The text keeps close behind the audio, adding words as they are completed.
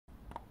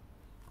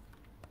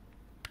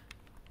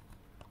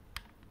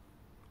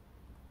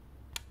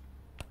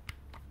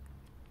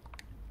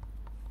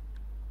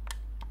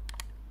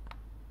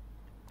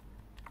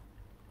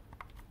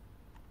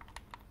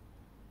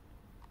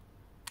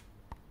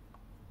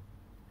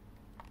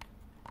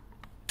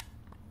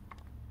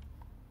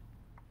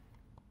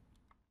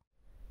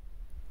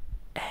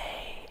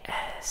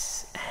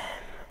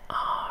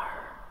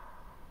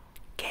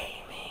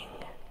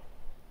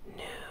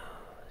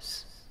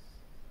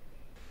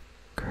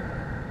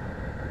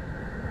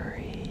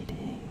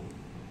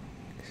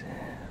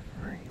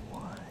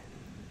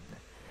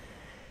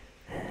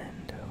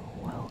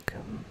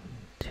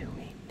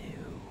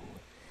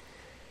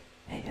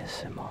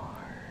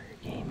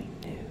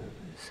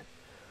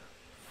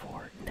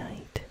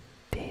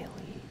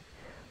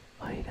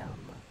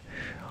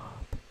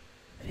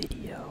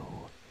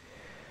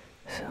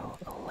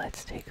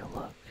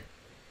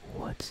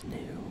what's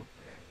new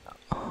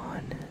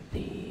on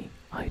the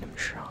item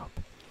shop.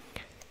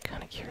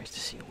 Kind of curious to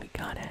see what we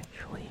got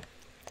actually.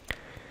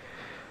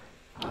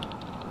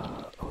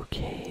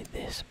 Okay,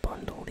 this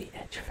bundle, the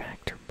Edge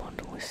Factor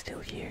bundle, is still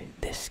here.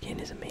 This skin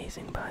is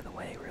amazing, by the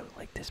way. Really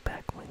like this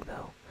back bling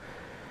though.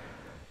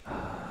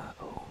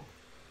 Oh,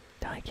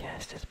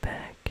 Diecast is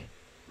back.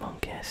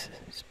 Moncast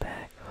is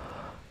back.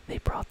 They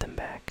brought them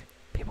back.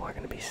 People are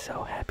gonna be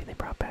so happy they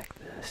brought back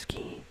the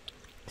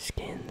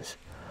skins.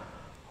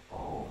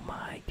 Oh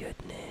my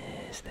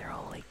goodness, they're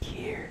all like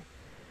here.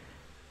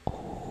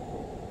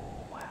 Oh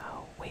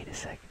wow, wait a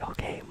sec.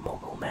 Okay,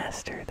 Mogul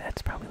Master,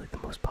 that's probably like the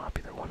most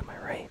popular one, am I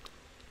right?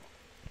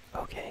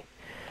 Okay,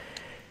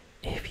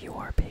 if you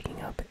are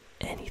picking up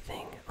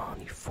anything on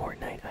the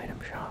Fortnite Item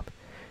Shop,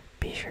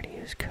 be sure to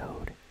use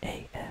code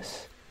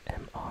ASMRGaming.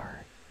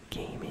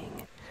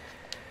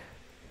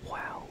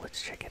 Wow,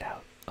 let's check it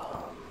out.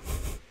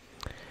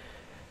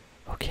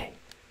 Okay,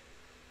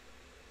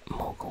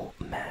 Mogul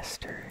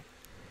Master,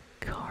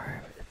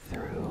 carve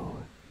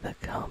through the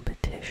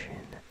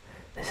competition.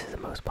 This is the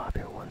most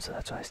popular one, so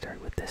that's why I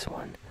started with this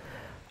one.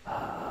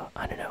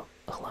 I don't know,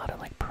 a lot of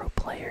like pro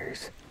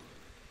players,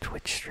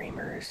 Twitch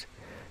streamers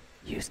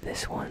use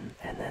this one,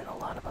 and then a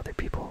lot of other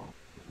people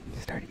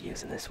started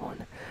using this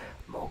one.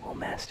 Mogul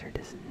Master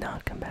does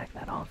not come back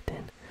that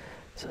often,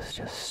 so it's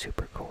just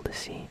super cool to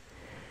see.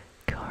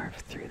 Carve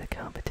through the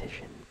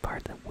competition,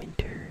 part of the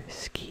winter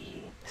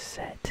ski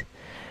set.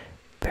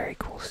 Very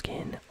cool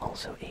skin,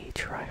 also a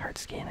tryhard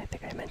skin. I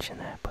think I mentioned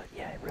that, but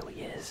yeah, it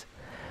really is.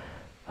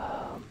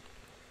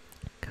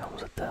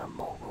 Comes with the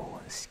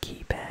Mogul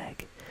ski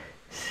bag,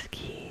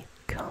 ski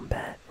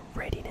combat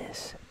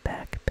readiness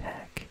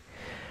backpack,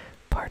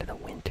 part of the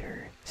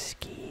winter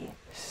ski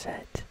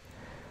set.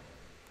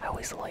 I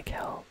always like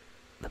how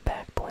the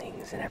back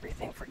blings and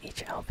everything for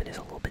each outfit is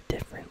a little bit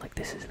different. Like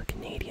this is the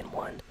Canadian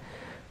one,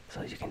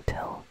 so as you can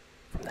tell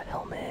from the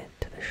helmet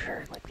to the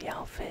shirt, like the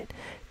outfit,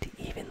 to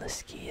even the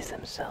skis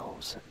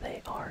themselves,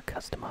 they are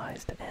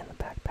customized, and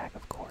the backpack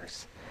of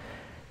course.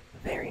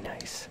 Very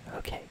nice.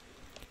 Okay,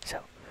 so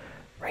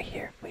right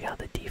here we got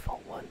the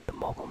default one, the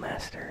Mogul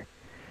Master,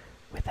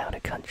 without a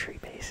country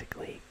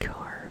basically.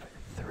 Carve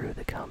through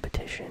the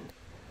competition.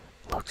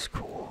 Looks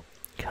cool.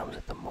 Comes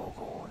with the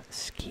Mogul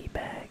ski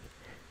bag,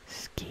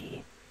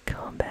 ski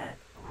combat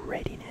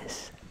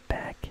readiness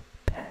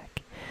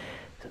backpack.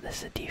 So this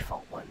is a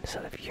default one,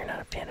 so if you're not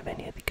a fan of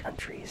any of the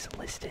countries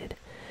listed,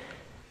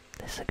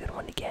 this is a good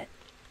one to get.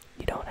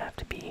 You don't have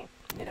to be,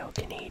 you know,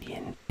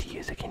 Canadian to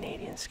use a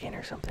Canadian skin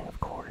or something,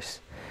 of course.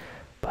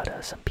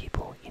 But some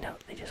people, you know,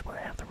 they just want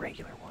to have the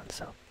regular one,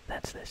 so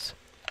that's this.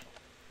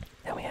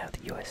 Then we have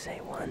the USA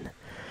one,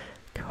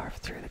 carve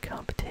through the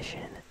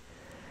competition.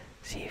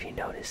 See if you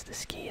notice the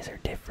skis are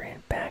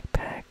different.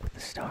 Backpack with the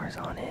stars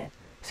on it.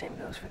 Same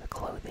goes for the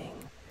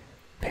clothing.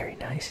 Very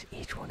nice.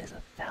 Each one is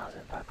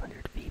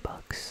 1,500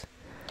 V-Bucks.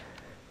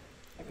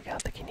 Here we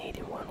got the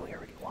Canadian one. We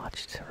already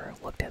watched or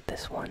looked at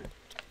this one.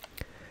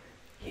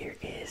 Here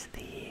is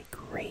the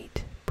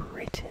Great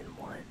Britain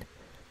one.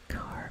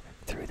 Carve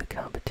through the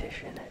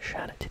competition.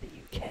 Shout out to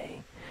the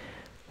UK.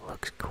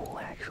 Looks cool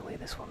actually.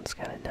 This one's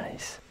kind of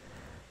nice.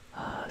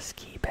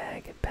 Ski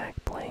bag, back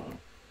bling.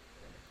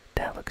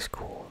 That looks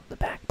cool. The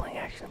back bling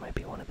actually might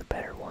be one of the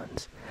better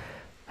ones.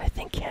 I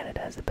think Canada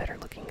has the better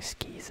looking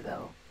skis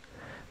though.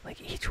 Like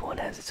each one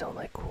has its own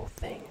like cool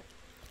thing.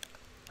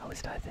 At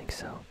least I think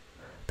so.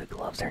 The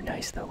gloves are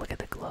nice though. Look at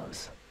the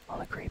gloves on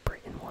the Great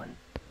Britain one.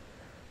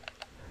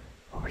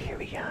 Over here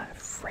we got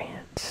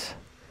France.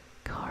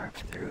 Carve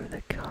through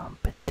the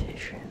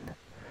competition.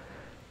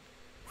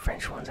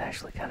 French one's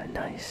actually kind of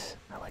nice.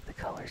 I like the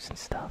colors and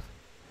stuff.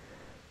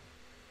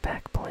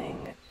 Back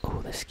bling.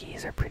 Oh, the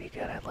skis are pretty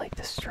good. I like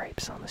the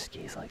stripes on the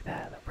skis like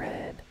that. The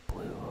red,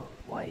 blue,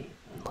 white.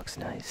 It looks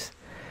nice.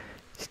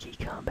 Ski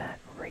combat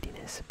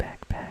readiness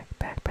backpack.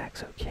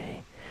 Backpack's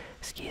okay.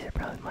 Skis are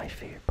probably my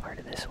favorite part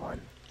of this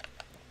one.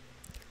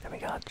 Then we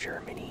got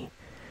Germany.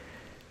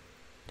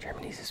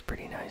 Germany's is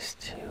pretty nice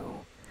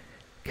too.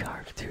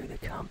 Carve through the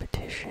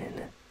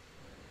competition.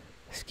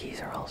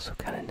 Skis are also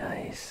kind of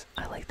nice.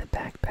 I like the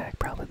backpack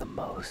probably the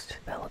most.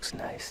 That looks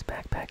nice.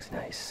 Backpack's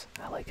nice.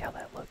 I like how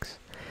that looks.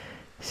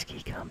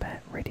 Ski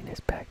combat readiness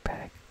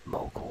backpack.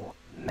 Mogul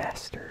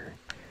Master.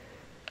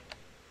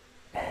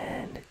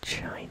 And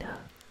China.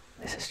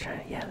 This is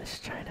China. Yeah, this is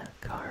China.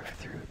 Carve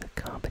through the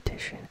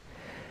competition.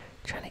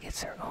 China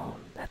gets their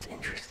own. That's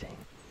interesting.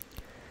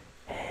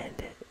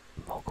 And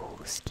Mogul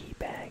ski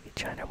bag.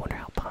 China. I wonder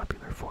how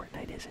popular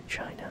Fortnite is in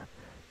China.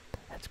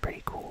 That's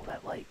pretty cool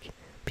that like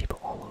people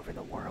all over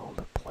the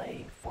world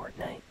play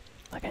Fortnite.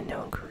 Like I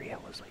know in Korea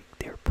was like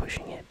they were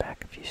pushing it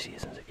back a few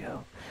seasons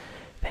ago.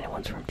 If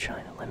anyone's from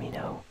China, let me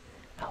know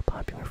how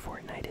popular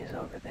Fortnite is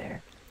over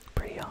there.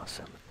 Pretty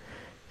awesome.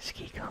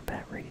 Ski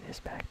combat readiness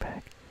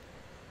backpack.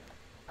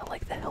 I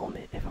like the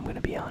helmet, if I'm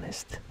gonna be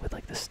honest, with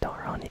like the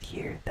star on it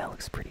here. That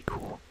looks pretty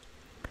cool.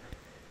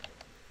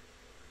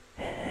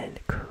 And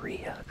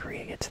Korea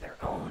gets their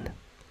own.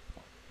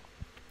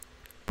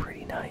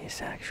 Pretty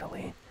nice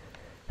actually.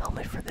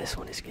 Helmet for this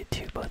one is good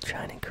too. Both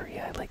China and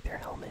Korea, I like their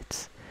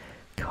helmets.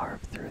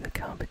 Carved through the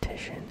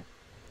competition.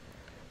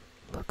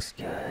 Looks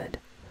good.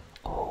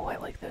 Oh, I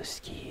like those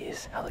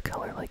skis. How the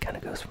color like kind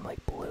of goes from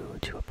like blue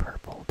to a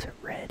purple to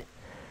red.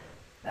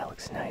 That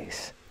looks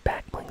nice.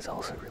 Back bling's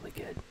also really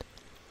good.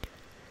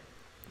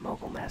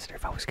 Mogul Master.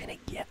 If I was gonna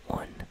get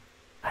one,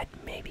 I'd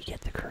maybe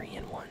get the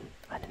Korean one.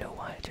 I don't know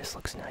why. It just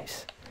looks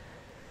nice.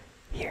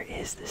 Here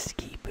is the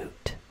ski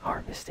boot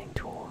harvesting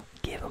tool.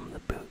 Give him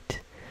the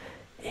boot.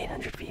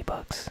 800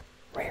 V-Bucks.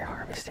 Rare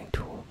harvesting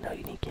tool. No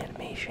unique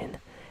animation.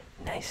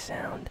 Nice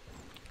sound.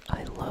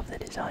 I love the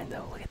design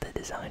though. Look at the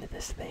design of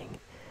this thing.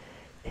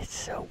 It's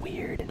so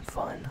weird and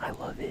fun. I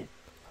love it.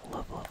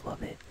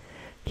 Love it.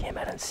 Came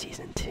out on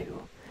season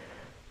 2.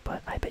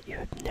 But I bet you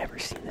have never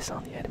seen this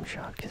on the item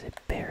shop because it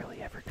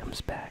barely ever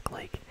comes back.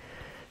 Like,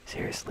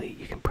 seriously,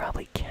 you can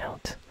probably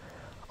count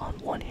on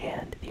one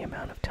hand the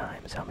amount of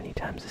times, how many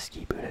times the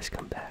ski boot has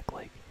come back.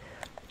 Like,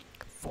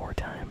 4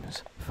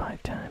 times,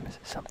 5 times,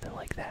 something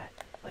like that.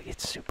 Like,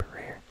 it's super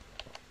rare.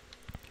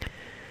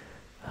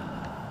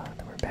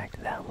 Then we're back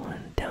to that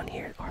one. Down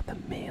here are the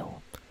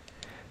male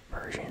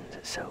versions.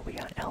 So we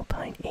got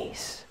Alpine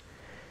Ace.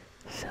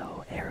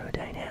 So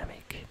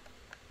aerodynamic.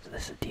 So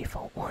this is the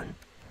default one.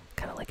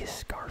 Kind of like a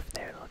scarf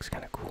there. That looks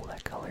kind of cool,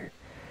 that color.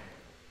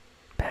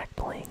 Back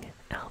bling.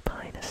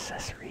 Alpine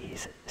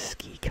accessories.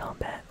 Ski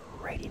combat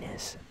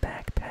readiness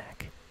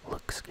backpack.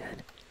 Looks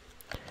good.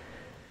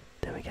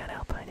 Then we got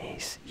Alpine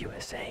Ace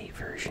USA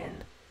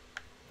version.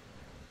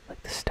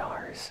 Like the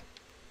stars.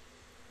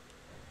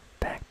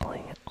 Back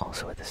bling,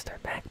 also at the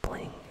start. Back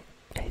bling,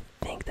 I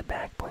think the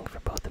back bling for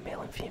both the male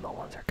and female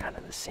ones are kind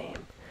of the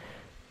same.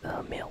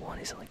 The male one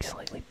is like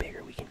slightly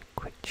bigger. We can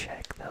quick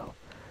check though.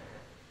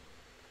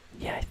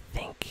 Yeah, I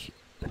think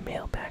the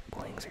male back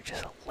blings are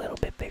just a little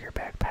bit bigger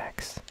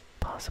backpacks.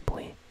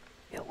 Possibly.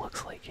 It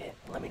looks like it.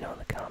 Let me know in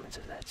the comments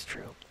if that's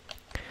true.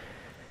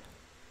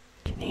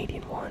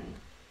 Canadian one.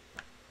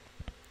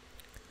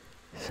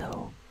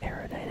 So,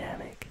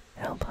 aerodynamic,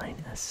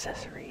 Alpine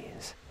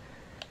accessories.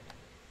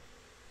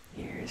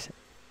 Here's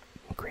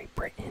Great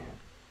Britain,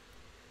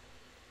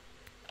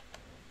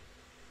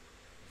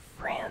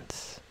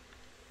 France.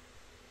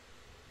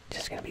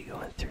 Just gonna be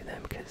going through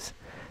them because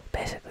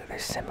basically they're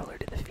similar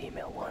to the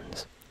female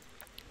ones.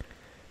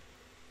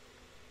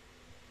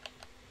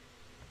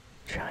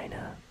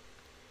 China.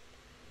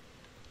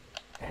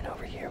 And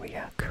over here we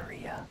got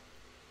Korea.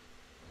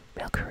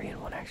 Male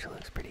Korean one actually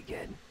looks pretty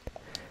good.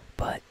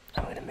 But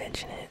I'm gonna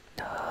mention it.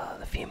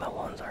 The female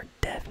ones are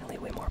definitely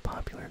way more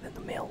popular than the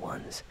male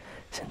ones.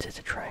 Since it's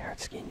a tryhard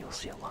skin, you'll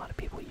see a lot of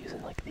people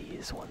using like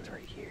these ones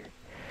right here.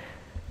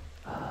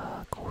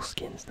 Cool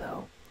skins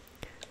though.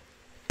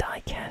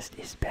 Diecast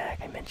is back.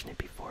 I mentioned it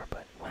before,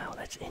 but wow,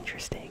 that's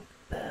interesting.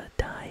 The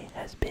die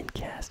has been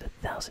cast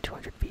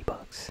 1,200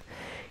 V-Bucks.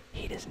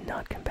 He does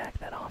not come back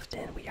that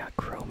often. We got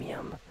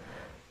Chromium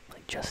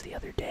like just the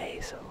other day,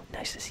 so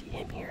nice to see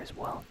him here as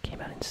well.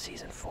 Came out in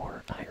season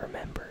 4. I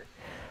remember.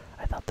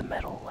 I thought the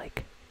metal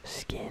like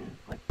skin,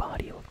 like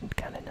body looked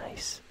kind of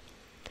nice.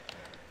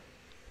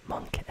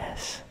 Monk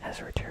S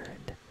has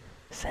returned.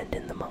 Send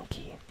in the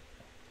monkey.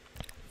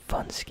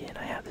 Fun skin.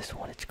 I have this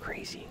one. It's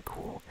crazy and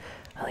cool.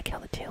 I like how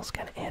the tail's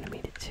kind of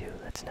animated too.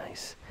 That's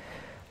nice.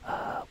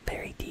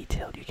 Very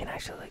detailed. You can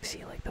actually like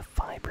see like the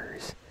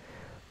fibers,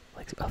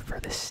 like for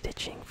the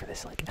stitching for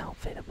this like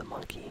outfit of the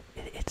monkey.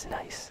 It's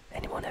nice.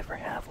 Anyone ever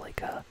have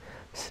like a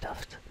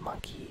stuffed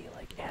monkey,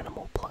 like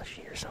animal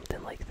plushie or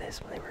something like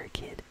this when they were a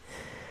kid?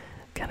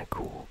 Kind of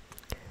cool.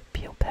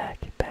 Peel pack,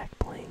 back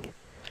bling.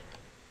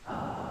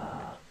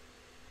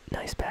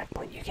 Nice back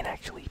bling. You can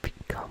actually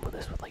combo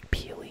this with like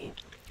peely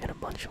and a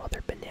bunch of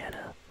other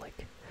banana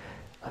like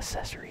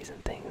accessories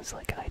and things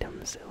like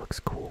items. It looks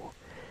cool.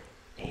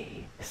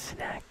 A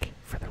snack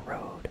for the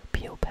road.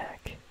 Peel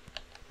pack.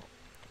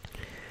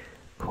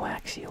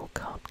 Coaxial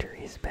copter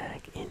is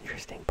back.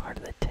 Interesting part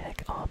of the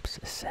tech ops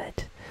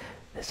set.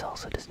 This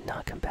also does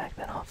not come back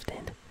that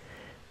often.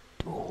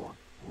 Dual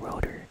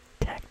rotor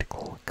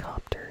tactical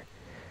copter.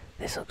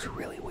 This looks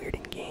really weird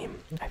in game.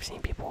 I've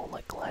seen people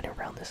like gliding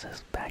around this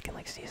back in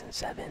like season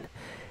 7.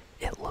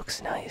 It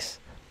looks nice,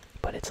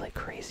 but it's like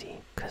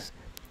crazy because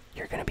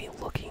you're gonna be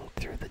looking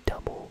through the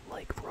double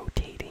like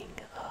rotating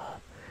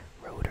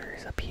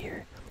rotors up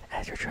here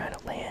as you're trying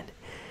to land,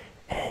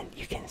 and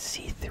you can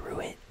see through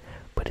it,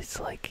 but it's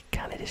like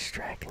kind of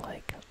distracting.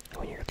 Like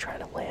when you're trying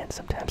to land,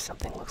 sometimes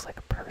something looks like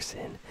a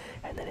person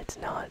and then it's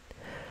not,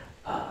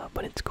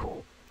 but it's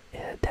cool.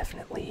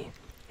 Definitely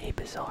a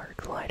bizarre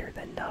glider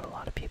that not a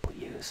lot of people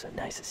use, so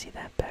nice to see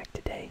that back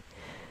today.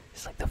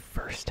 It's like the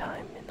first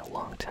time in a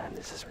long time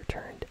this has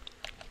returned.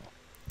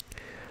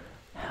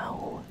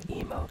 Howl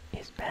emote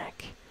is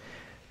back,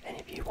 and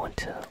if you want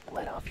to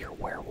let off your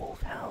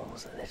werewolf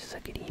howls, this is a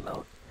good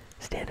emote.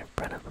 Stand in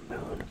front of a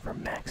moon for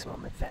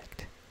maximum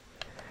effect.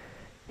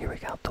 Here we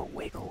got the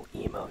wiggle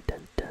emote.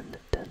 Dun dun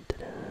dun dun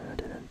dun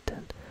dun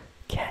dun.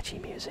 Catchy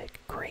music,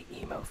 great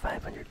emote.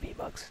 500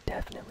 V-Bucks,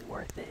 definitely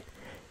worth it.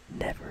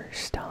 Never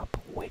stop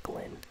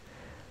wiggling.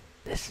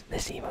 This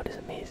emote is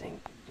amazing.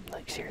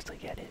 Like seriously,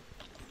 get it.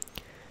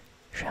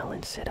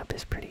 challenge setup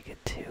is pretty good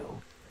too.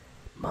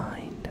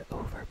 Mind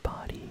over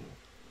body.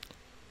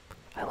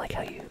 I like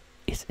how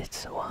it's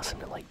so awesome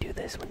to like do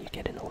this when you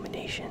get an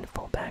elimination,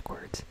 fall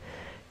backwards,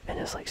 and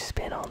just like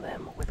spin on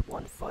them with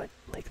one foot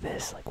like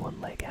this, like one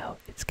leg out.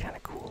 It's kind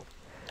of cool.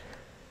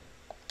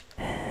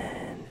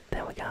 And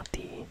then we got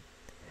the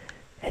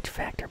Edge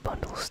Factor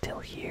bundle still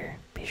here.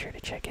 Be sure to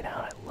check it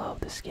out. I love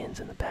the skins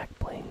and the back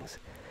blings.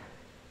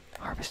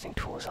 Harvesting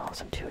tool is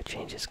awesome too. It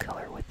changes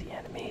color with the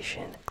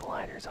animation.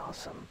 Glider's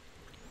awesome.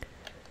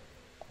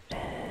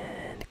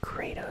 And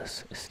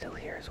Kratos is still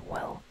here as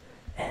well.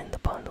 And the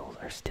bundles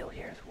are still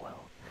here as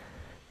well.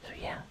 So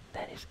yeah,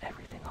 that is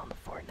everything on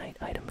the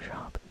Fortnite Item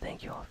Shop.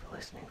 Thank you all for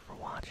listening, for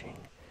watching.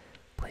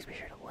 Please be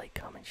sure to like,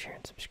 comment, share,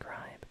 and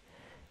subscribe.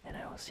 And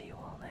I will see you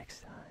all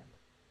next time.